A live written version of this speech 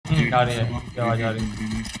आ रही है, आवाज आ रही है।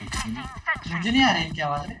 मुझे नहीं आ रही इनकी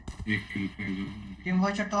आवाज रे। एक किल पे जो टीम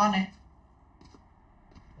वॉइस चैट तो ऑन है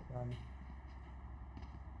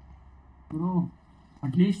ब्रो।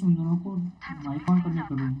 एटलीस्ट उन दोनों को माइक ऑन करने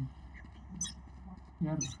करो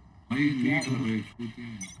यार। भाई नहीं कर रहे छूट है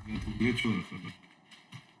या तो ग्लिच हो रहा है।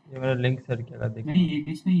 ये मेरा लिंक शेयर किया देख। नहीं ये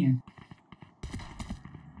ग्लिच नहीं है।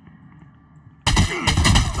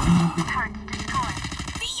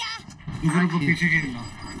 इधर को पीछे खेलना।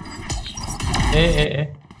 ए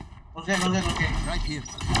okay right here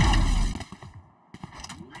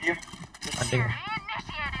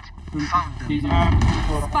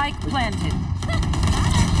Spike planted.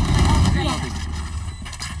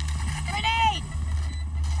 Grenade!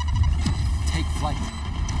 Take flight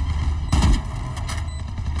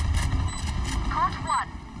Caught one.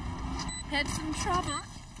 Had some trouble.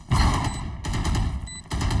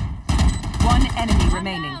 One enemy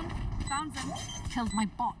remaining. Found them. Killed my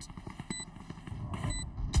bot.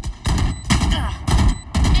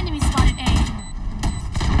 Enemy spotted A.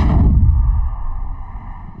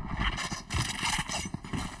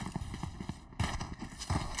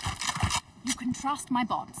 You can trust my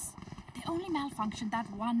bots. They only malfunctioned that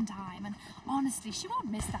one time, and honestly, she won't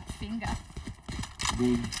miss that finger.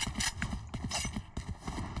 Boom.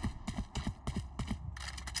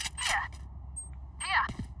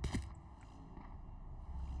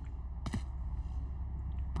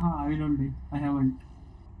 I will ult. I have ult.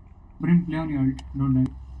 Brim, play on your ult. Don't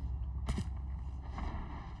die.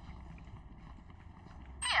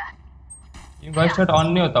 ये voice chat on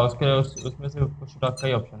नहीं होता उसके उसमें से कुछ रखा का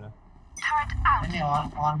ही option है। नहीं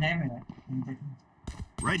ऑन है मेरा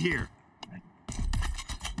Right here.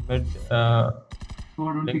 मिड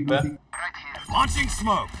लिंक पे Launching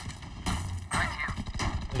smoke.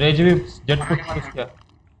 रेज भी जेट पुश किया।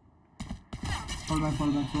 Fall back.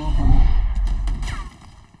 Fall back.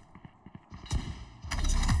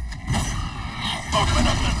 Open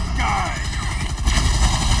up the sky.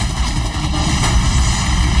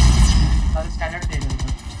 सारे स्टैंडर्ड दे दो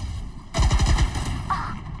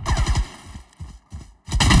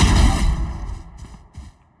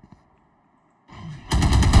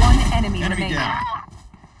One enemy Enemy remaining. down.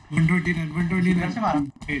 129 से मारा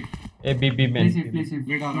ए बी में Play safe.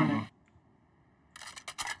 वेट आ रहा है।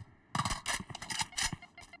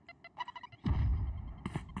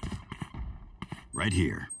 Right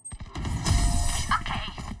here. Okay,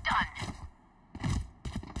 done.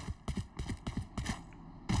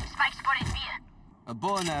 Spike spotted B. A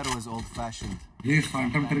bow and arrow is old-fashioned. Please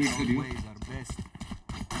Phantom trade करियो। Ways are best.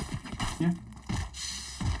 Yeah.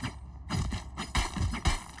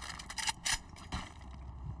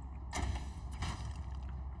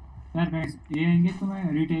 यार guys ये आएंगे तो मैं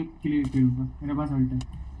रीटेक के लिए खेलूंगा। मेरे पास ult है।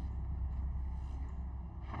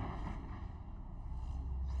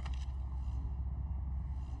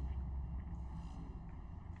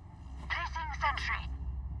 Placing sentry.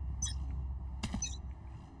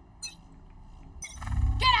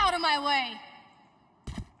 Get out of my way.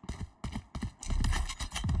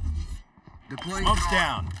 Deploying Smoke's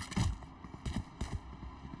down.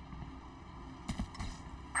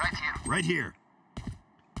 Right here.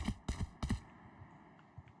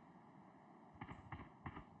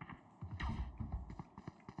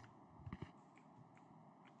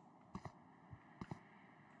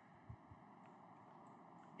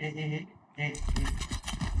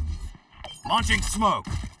 Launching smoke.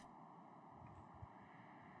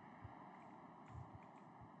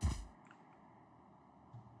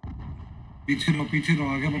 पीछे रहो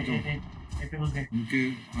आगे मत जाओ। उनके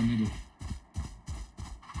आने दो।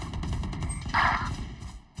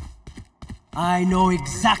 I know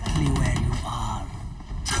exactly where you are.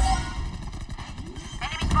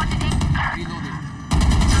 Enemy spotted A. Reloading.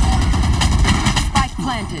 Spike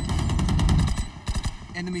planted.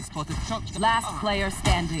 Enemy spotted. Shot. Last player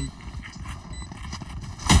standing.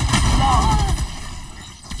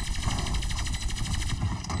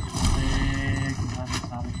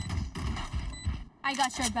 I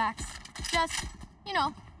got your backs. Just,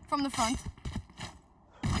 from the front.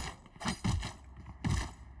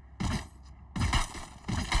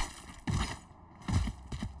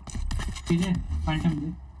 ठीक है Phantom they.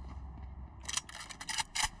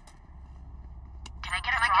 Can I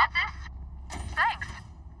get this? Thanks.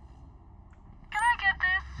 Can I get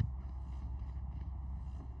this?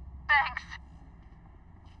 Thanks.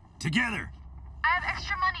 Together. I have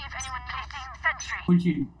extra money if anyone needs sentry. Full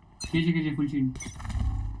shield कीजिए full shield.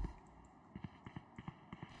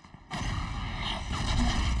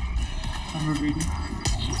 I'm not ready.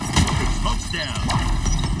 Smoke's down.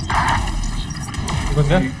 घुस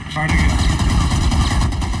गया। फाड़ गया।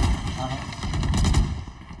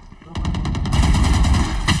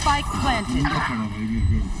 planted. खड़ा भाई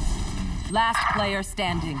मेरे को Last player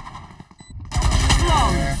standing.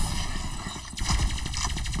 Flawless.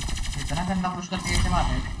 इतना गंदा मुश्किल कैसे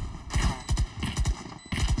मारते हैं?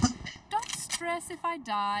 Don't stress if I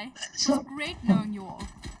die. It was great knowing you all.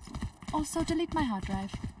 Also, delete my hard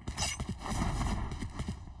drive.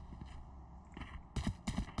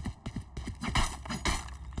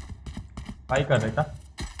 भाई कर रहे क्या?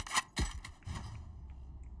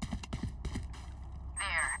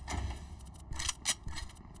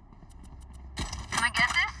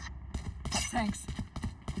 Thanks.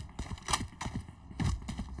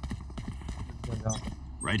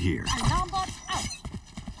 Right here. Alarm bot out.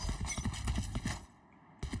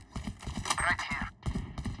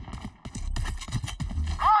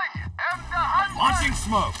 Launching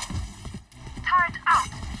smoke. Turret out.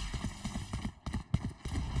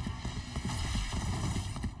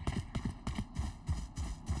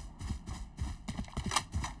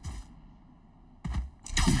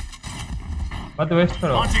 मत वेस्ट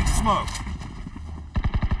करो। Launching smoke.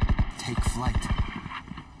 Take flight.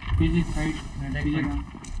 पीछे side पीछे का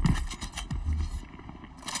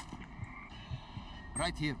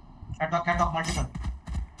Right here. Cat of multiple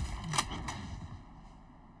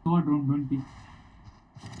तो ड्रोन पी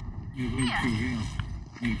ये भाई क्यों है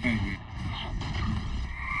मिल पाएंगे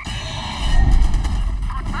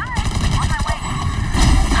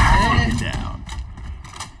Down.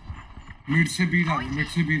 मिड से भी डाल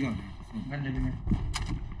गन ले ले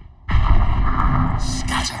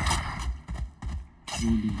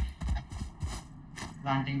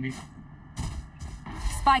प्लांटिंग भी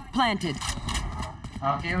Spike planted.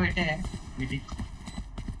 ओके वेटे है BT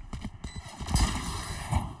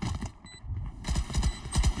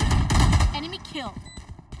Enemy kill.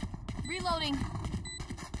 Reloading.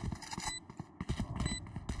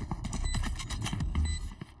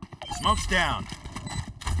 Smoke's down.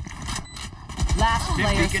 Last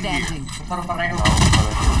player beacon here. standing. ऊपर right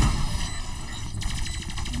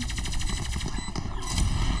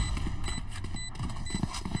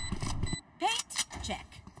Paint? Check.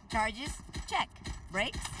 Charges? Check.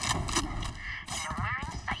 Brakes?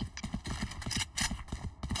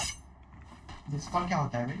 Discord क्या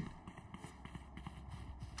होता है भाई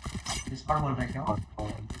डिस्कॉर्ड बोल रहा है क्या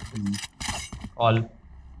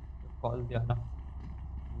कॉल दिया ना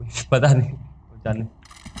मुझे पता नहीं वो जाने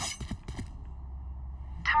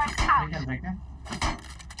ये चल रहा है क्या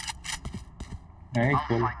Hey,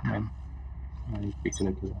 cool, man. I pick it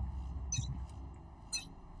up.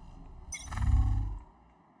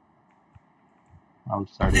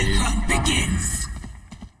 Outside. Begins.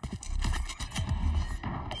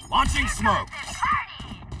 Launching smoke.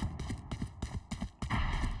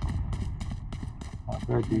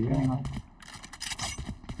 After the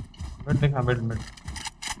mid देखा मिड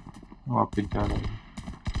वापस जा रहा है.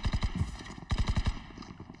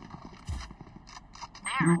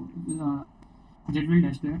 Jet will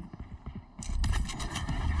dash there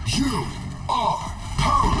You are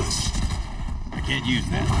powerless. I can't use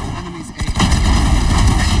that. Enemies A.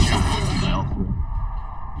 Well,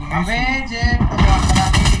 अबे जेट पता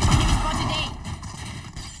नहीं Spotted A.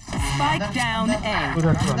 Spike down A.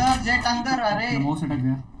 उधर अंदर जेट अंदर अरे माउस अटक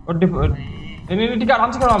गया और नहीं ठीक है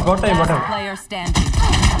आराम से करो बहुत टाइम Last player standing.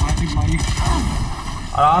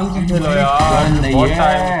 आराम से खेलो यार बहुत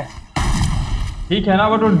टाइम ठीक है ना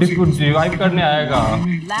बट वो रिवाइव करने आएगा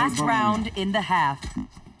Last round in the half.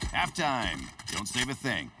 halftime. Don't save a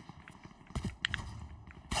thing.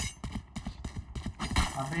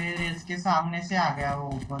 अबे इसके सामने से आ गया वो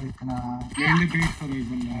ऊपर इतना पहले वेट करो एक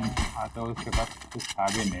बंदा हाँ तो उसके पास कुछ था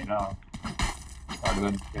भी नहीं ना.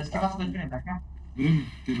 शॉटगन इसके पास कुछ भी नहीं था क्या ब्रिम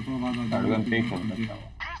तेरे को आवाज आ शॉटगन पे ही खेल सकता हूँ.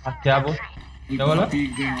 क्या बोला पीक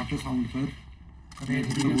दे वहां पे साउंड कर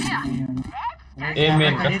ए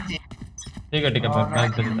मेन का ठीक है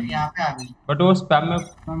मैं यहाँ पे आ गई बट वो स्पैम में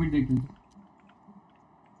कमेंट देख लो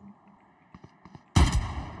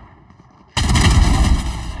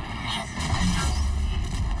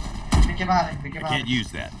के बाहर है के I बाहर can't use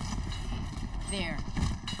that. There.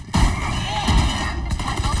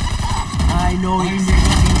 I know you.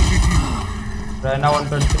 रहना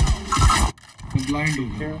 120 ब्लाइंड हो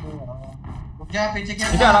गया रुक जा पीछे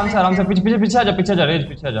के ठीक है आराम से पीछे आ जा रेज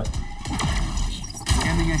पीछे आ जा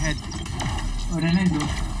Scanning ahead. रहना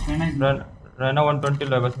दो रहना 120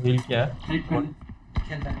 लो बस हील किया है हेल्प कर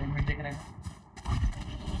खेलता है मिनट देख रहा है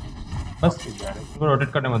बस इसको रोटेट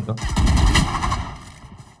करने मत दो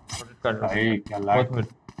रोटेट कर भाई क्या बहुत लाइक. Minute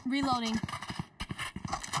Reloading.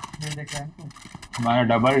 मिनट देख रहा है मैंने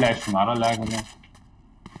डबल डैश मारा लैग में.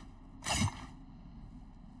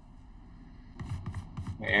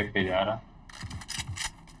 ए पे जा रहा.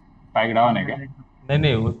 स्पाइक डाउन है क्या?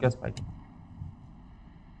 नहीं वो क्या spike?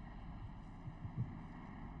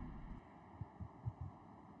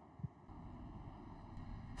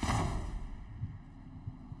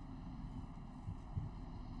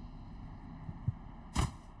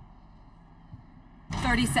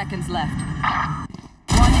 Thirty seconds left.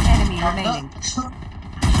 One enemy remaining.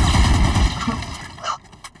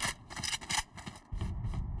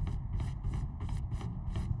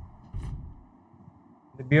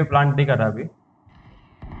 BA plant नहीं कर रहा अभी।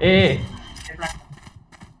 ए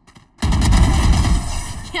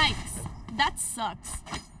Yikes. That sucks.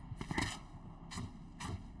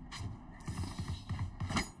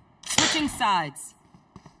 Switching sides.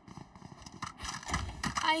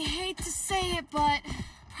 I hate to say it, but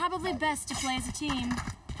probably best to play as a team.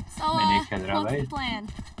 So, मैं नहीं खेल रहा what's भाई। the plan?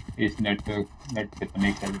 इस नेट पे तो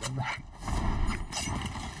नहीं खेल रहा।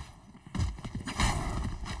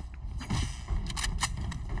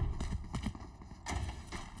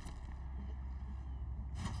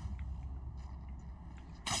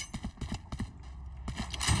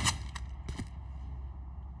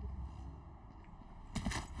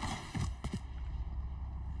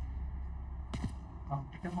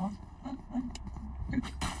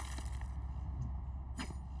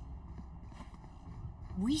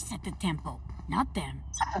 We set the tempo, not them.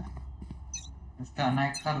 इसका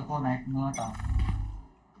नाइट का रुको नाइट में आता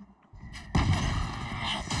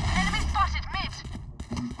Enemy spotted mid.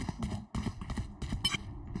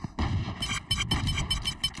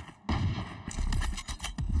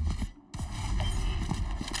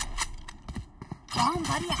 Bomb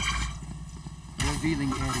buddy.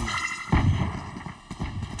 Revealing area.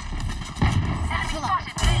 Satchel out.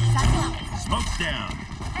 Satchel out. Smoke's down.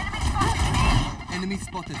 Enemy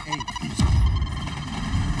spotted A.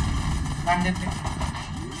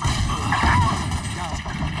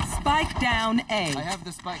 Spike down A. I have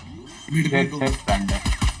the spike. Mid पे तो safe friend है।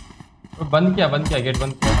 बंद किया गेट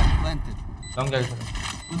बंद किया। Planted. लॉन्ग क्या करें?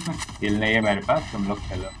 हिल नहीं है मेरे पास, तुम लोग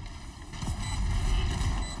खेलो।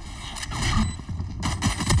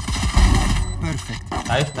 Perfect.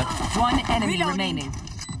 नाइस ना। One enemy remaining.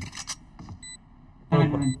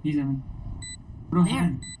 ब्रो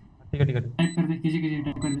ठीक है टाइप कर दे किसी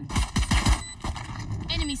टाइप कर दे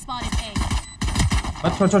Enemy spotted A.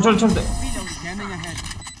 बस छोड़ दे। Scanning ahead.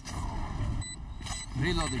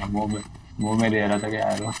 Reloading. मुंह में दे रहा था कि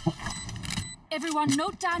यार Everyone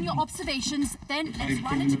note down your observations, then let's type run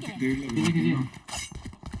करने it में again. देर किसी लगी।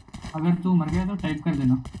 अगर तू मर गया तो टाइप कर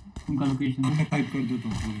देना उनका लोकेशन मैं टाइप कर देता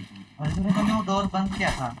हूँ तूने वो डोर बंद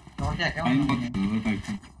किया था डोर क्या क्या टाइम मत करो टाइप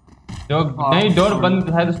कर। जो नहीं डोर बंद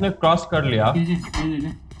है तो उसने क्रॉस कर लिया।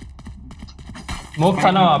 ले स्मोक था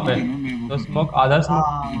ना वहाँ पे, तो स्मोक आधा स्मोक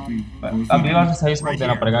अगली बार से सही स्मोक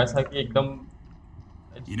देना पड़ेगा, ऐसा कि एकदम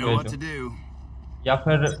You know what to do. या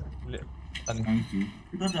फिर पता नहीं थैंक यू।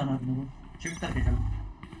 किधर जाना है लोगों शिफ्ट करके चल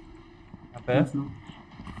यहाँ पे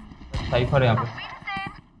साइफर है यहाँ पे।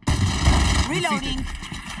 Reloading.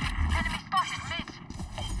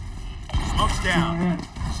 Smoke's down.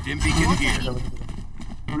 Stim beacon here.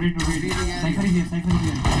 Rotate cipher ही है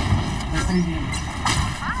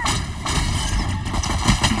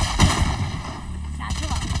Satchel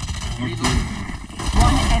out.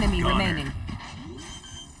 One enemy remaining.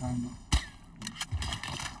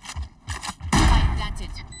 Spike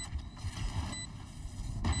planted.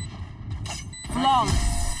 Flawless.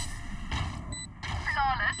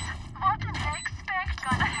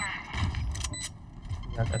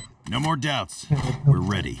 No more doubts. We're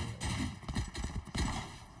ready.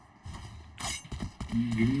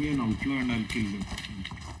 Give me an outlaw and I'll kill them.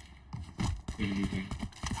 Every time.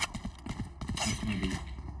 That's my deal.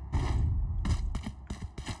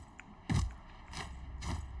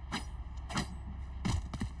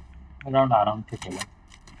 Round आराम से खेलो।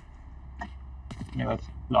 ये बस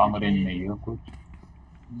long range नहीं है कुछ।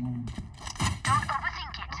 Don't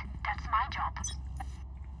overthink it. That's my job.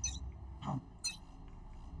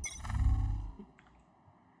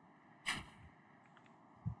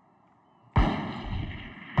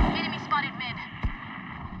 Enemy spotted mid.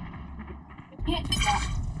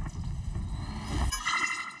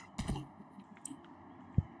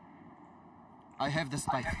 I have the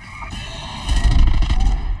spike.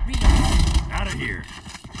 Reload. Out of here.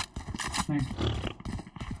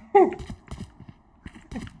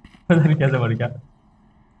 पता नहीं कैसे मर गया।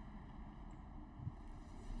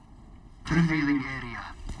 Revealing area.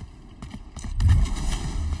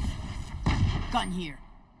 Gun here.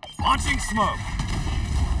 Launching smoke.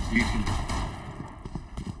 Lethal.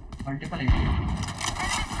 Multiple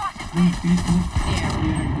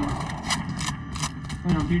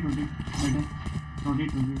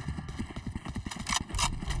rotate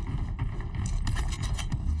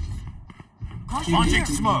Launching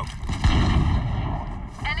smoke.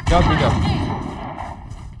 जाओ पी जाओ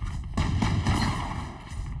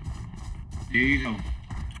यही जाओ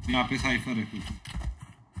यहाँ पे साइफर है कुछ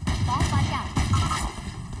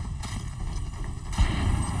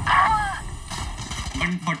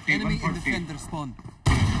 140 Enemy in 140 defender spawn.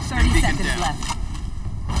 30 seconds left.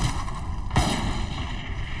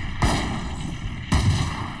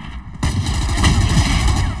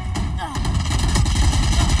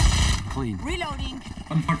 Clean. Reloading.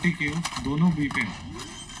 140 के हो दोनों बी पे हैं।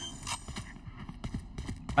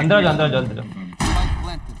 अंदर जा अंदर जा Spike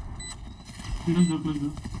planted.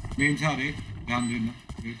 मेन से आ रहे ध्यान देना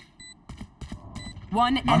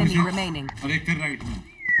One enemy remaining. और एक फिर राइट में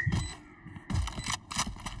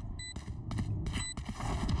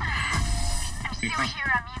देखा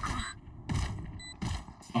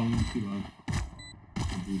साउंड की बात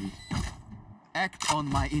Act on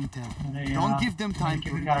my intel. अरे Don't यार, give them time लड़के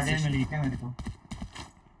to भी गार्डन में reposition. लीक है मेरे को।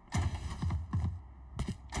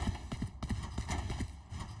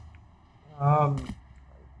 हाँ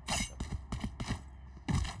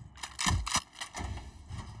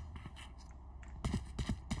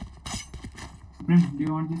Brent, do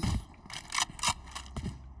you want this?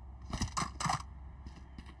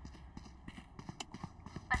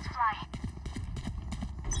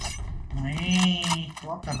 नहीं, तो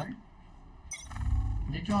आप कर रहे हैं?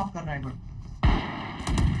 ये क्यों आप कर रहे हैं but?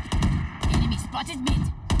 Enemy spotted mid.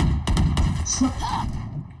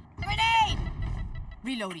 Grenade.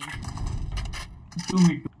 Reloading. 2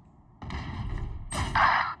 mid.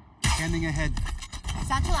 Scanning ahead.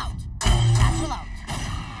 Satchel out. Satchel out.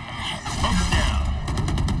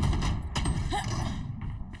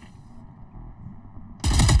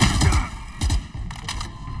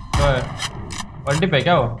 तो बंटी पे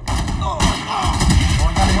क्या हो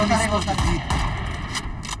बहुत सारे।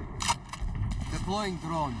 Deploying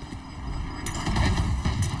drone.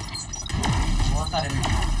 बहुत सारे में।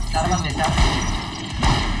 4 बंदे 4।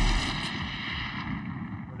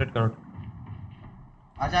 रोटेट करो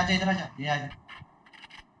आजा आजा इधर आजा, ये आजा।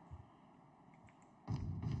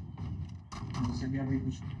 मुझसे भी अभी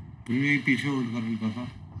कुछ ये पीछे होल्ड कर रहा था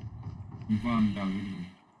उनको अंदर आ गया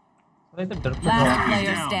अरे तो डर Last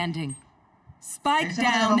player standing. Spike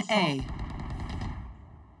down A.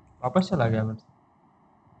 वापस चला गया मैं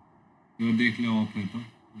ये देख ले ऑफ है तो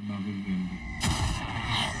ना फिर game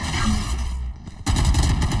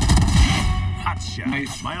Hot shot.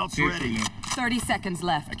 My ult's ready. 30 seconds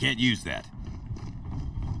left. I can't use that.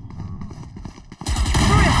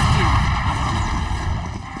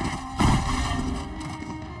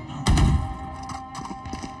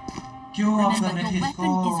 क्यों आप कर Remember, रहे your हैं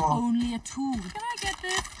weapon is इसको? only a tool. Can I get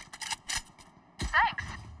this? Thanks.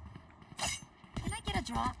 Can I get a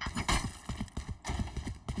drop?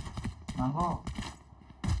 मांगो।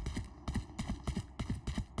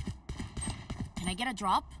 Can I get a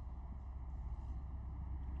drop?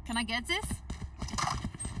 Can I get this?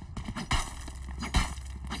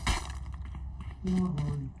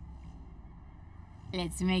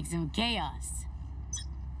 Let's make some chaos.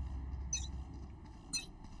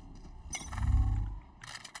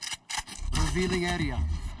 Revealing area.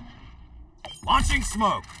 Launching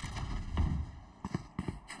smoke.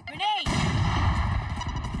 Grenade!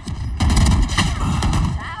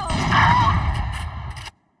 Ow!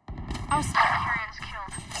 Our spike carrier's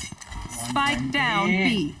killed. Spike down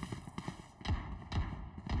B.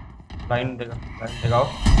 Line दिखाओ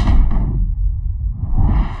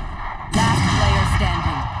Last player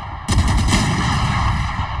standing.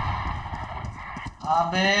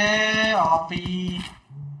 अबे ऑपी।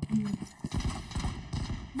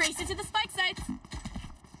 Race into the spike sites.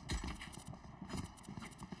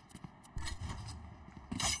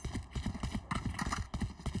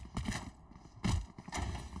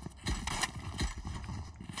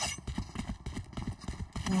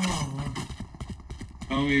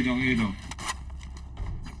 जाओ ये जाओ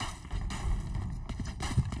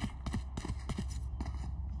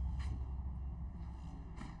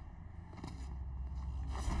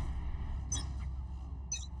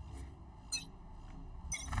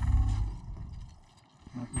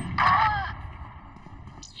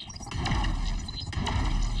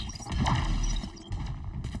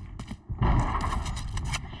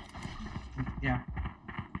क्या?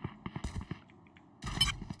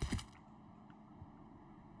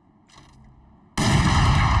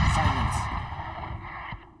 Silence.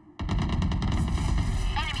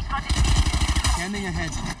 Scanning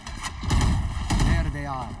ahead. There they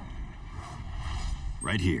are.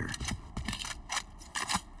 Right here.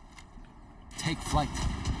 Take flight.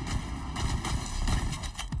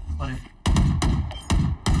 अरे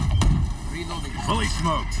Reloading. Fully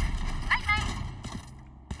smoked.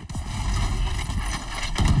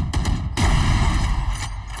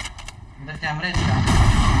 कैमरे दिखा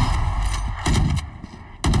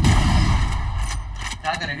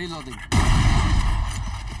क्या करें Reloading.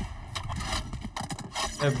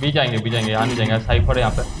 बी जाएंगे यहाँ नहीं जाएंगे साइफर है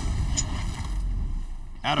यहाँ पे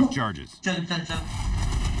Out of charges. चल चल चल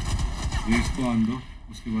रेस को आन दो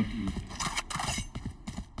उसके बाद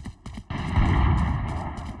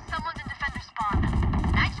Someone's in defender spawn.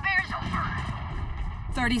 Nightmare's over.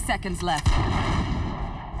 30 seconds left.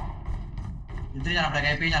 इधर जाना पड़ेगा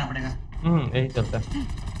पे जाना पड़ेगा यही चलता है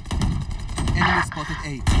Enemy spotted A.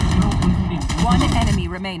 Bro, 114. One enemy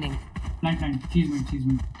remaining. Plant. Cheese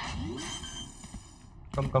man.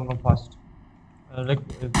 Come fast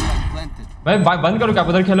Planted. भाई बंद करो क्या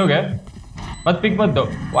उधर खेलोगे मत पिक मत दो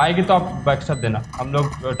वो आएगी तो आप बैकस्टैप देना हम लोग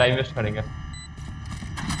टाइम वेस्ट करेंगे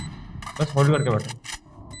बस होल्ड करके बैठो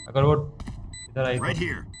अगर वो इधर आई Right तो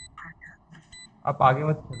here. आप आगे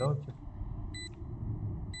मत खेलो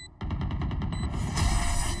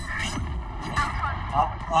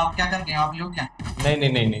आप क्या कर गए आप लोग क्या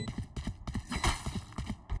नहीं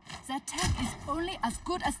Their tech is only as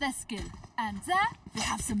good as their skill. And there, they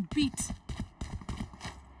have some beat.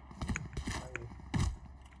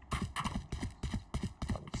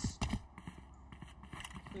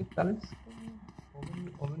 Can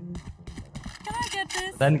I get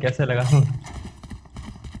this? Then कैसे लगा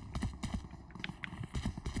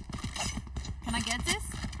Can I get this?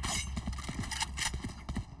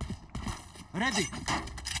 Ready.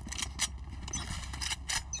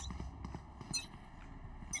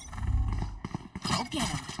 Go get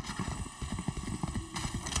him.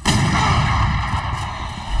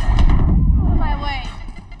 My way.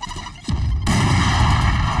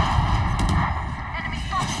 Enemy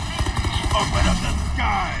spotted. Open up the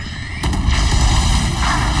sky.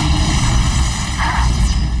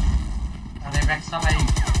 अरे बैक्सा भाई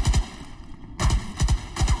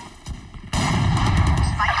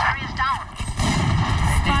Spike carrier is down.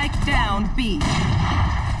 Spike down B.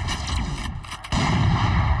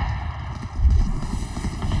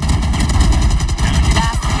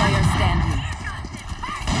 Last player standing.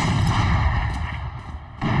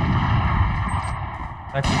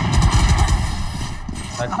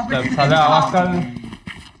 Backstab साला आवाज कर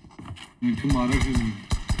मैं तो मारा क्यों नहीं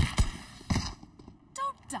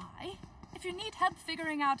Don't die. If you need help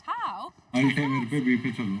figuring out how, alt है मेरे पे बी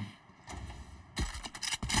पे चलो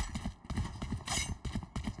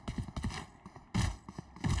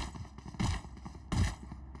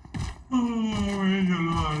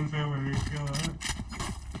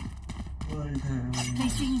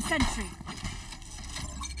placing sentry.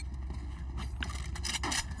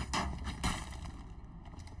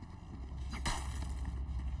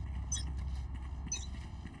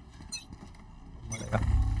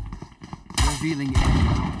 Revealing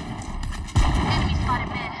area. Enemy spotted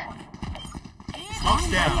mid. Smoke's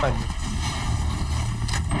down.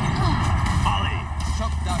 Ollie.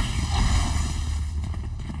 Shock dash.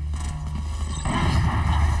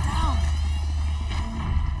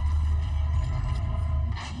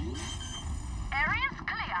 Area's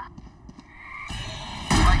clear.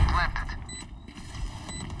 Spike planted.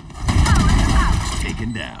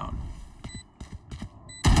 Taken down.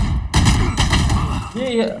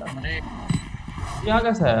 ये अरे यहाँ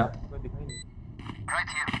कैसे आया कोई दिखाई नहीं Right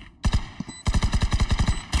here.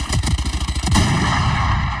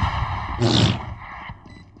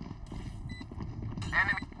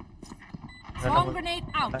 Swarm grenade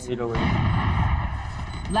out. ये लोग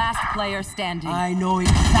Last player standing. I know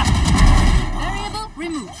exactly. Variable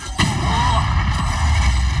removed.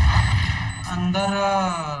 अंदर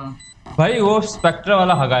भाई वो स्पेक्टर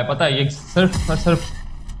वाला हगा है पता है ये सिर्फ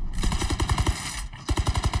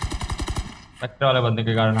स्पेक्टर वाले बंदे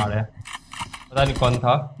के कारण हारे हैं पता नहीं कौन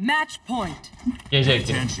था Match point. KJ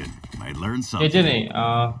Attention. Might learn something. KJ नहीं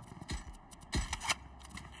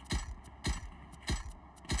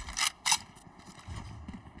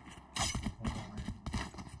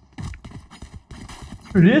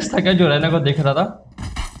रेस था क्या जो रैना को देख रहा था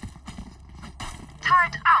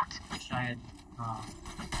Turret out. शायद हाँ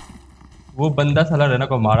वो बंदा साला रैना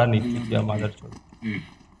को मारा नहीं किया मादर चोद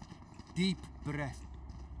Deep breath.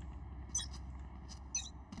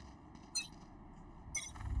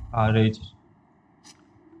 हाँ raise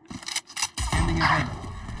Sending ahead.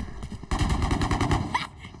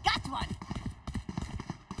 Got one.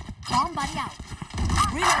 Bomb buddy out.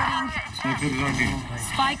 Reloading. Cipher जाके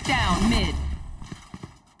Spike down mid.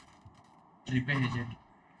 ट्रिपे है जेट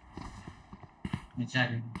नीचे आ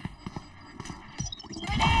गई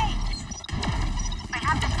Grenade. I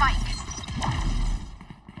have the spike.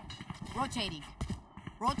 Rotating.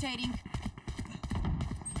 Rotating.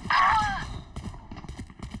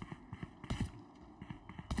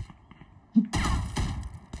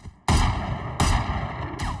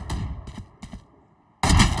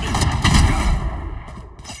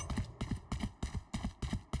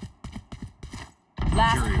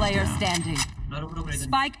 Last player standing. रुक रुक इधर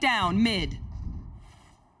Spike down mid.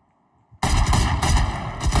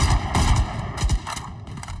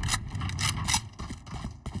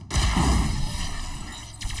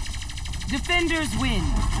 Defenders win.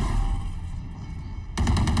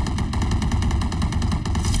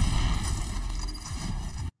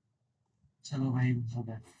 चलो भाई हो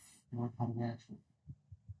गया बहुत हार गया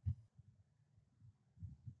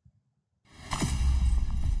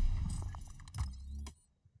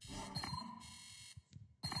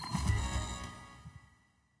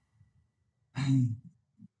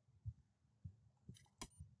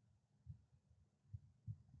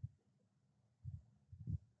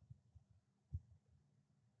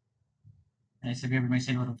ऐसे भी अभी मैं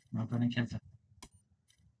सिल्वर हूँ मैं तो नहीं खेल सकता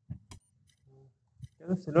ये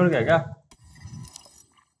तो सिल्वर गया क्या?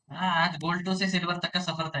 हाँ आज गोल्ड 2 से सिल्वर तक का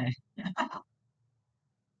सफर था ये।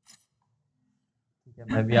 ठीक है,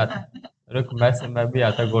 मैं भी आता। रुक, मैं भी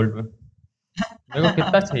आता गोल्ड में। मेरे को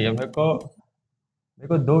कितना चाहिए? मेरे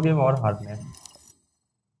को 2 गेम और हारने हैं।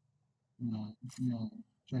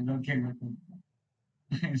 चलो खेल लो तुम।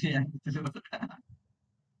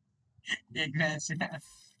 एक मैच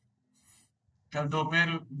कल दोपहर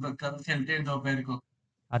कल खेलते हैं दोपहर को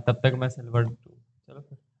हाँ, तब तक मैं सिल्वर 2। चलो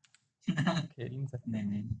फिर खेल नहीं सकते। नहीं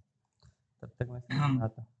नहीं तब तक मैं सिल्वर हम में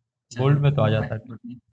आता। चलो गोल्ड में तो आ बाय जाता। गुड